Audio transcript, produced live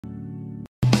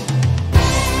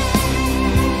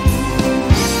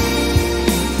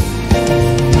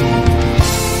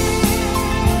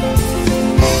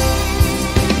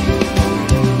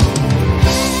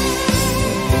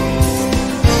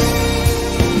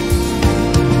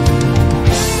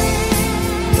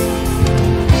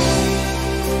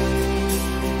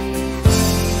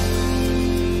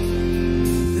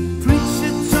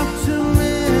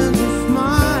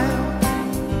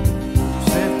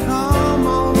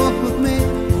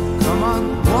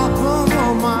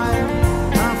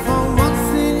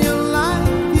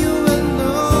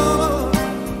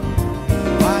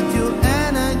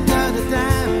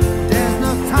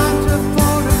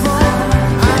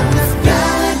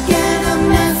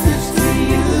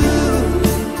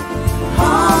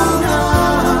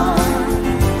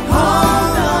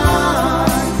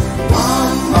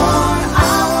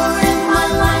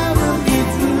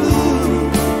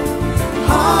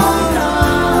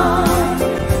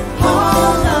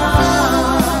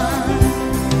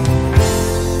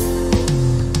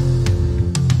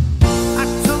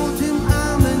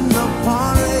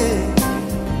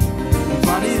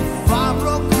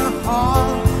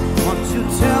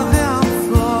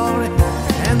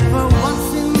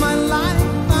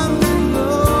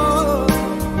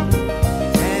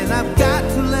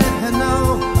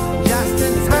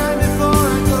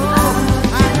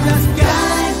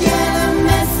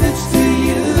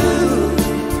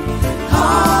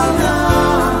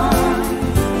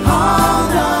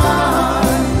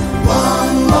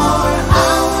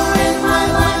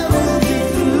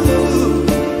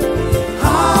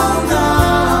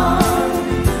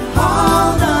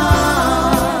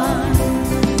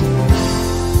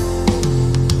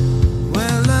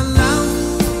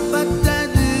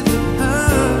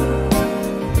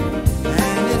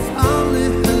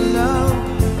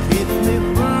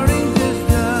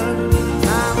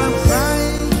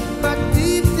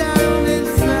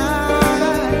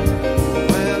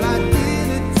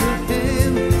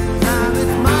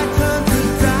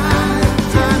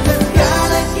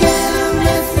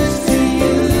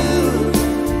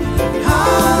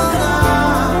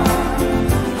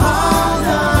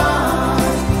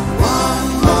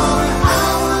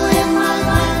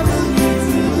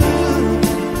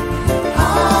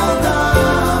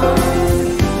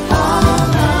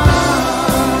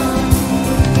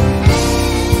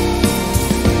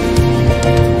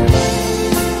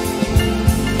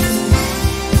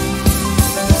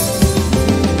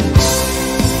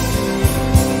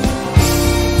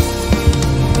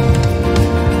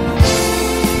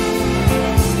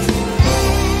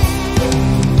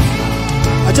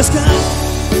I just got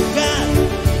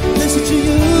listen to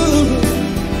you.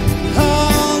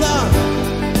 Hold on,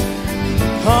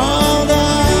 hold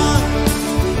on.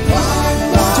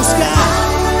 I just got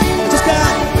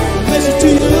listen to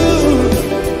you.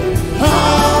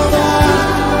 Hold on,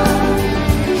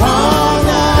 hold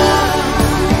on.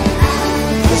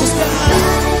 I just got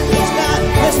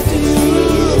listen to you.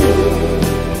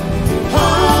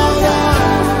 Hold on,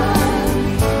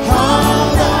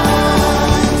 hold on.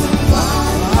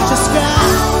 I just got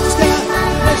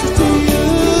listen to you.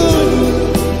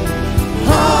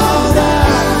 Hold on,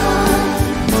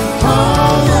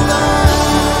 hold on.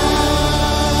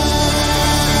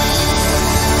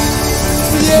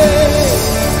 Yeah.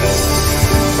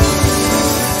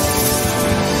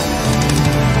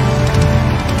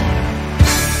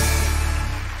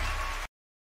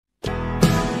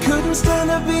 Couldn't stand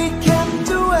to be kept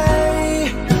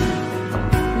away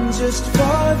just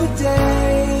for the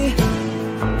day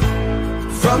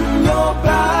from your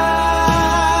body.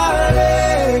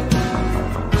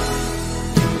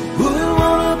 Wouldn't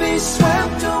wanna be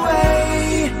swept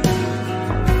away,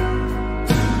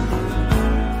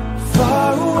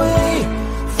 far away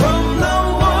from the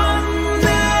one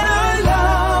that I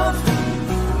love.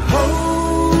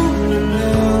 Oh,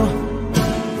 now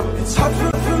it's hard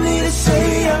for me to say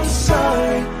I'm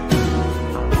sorry.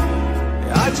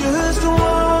 I just want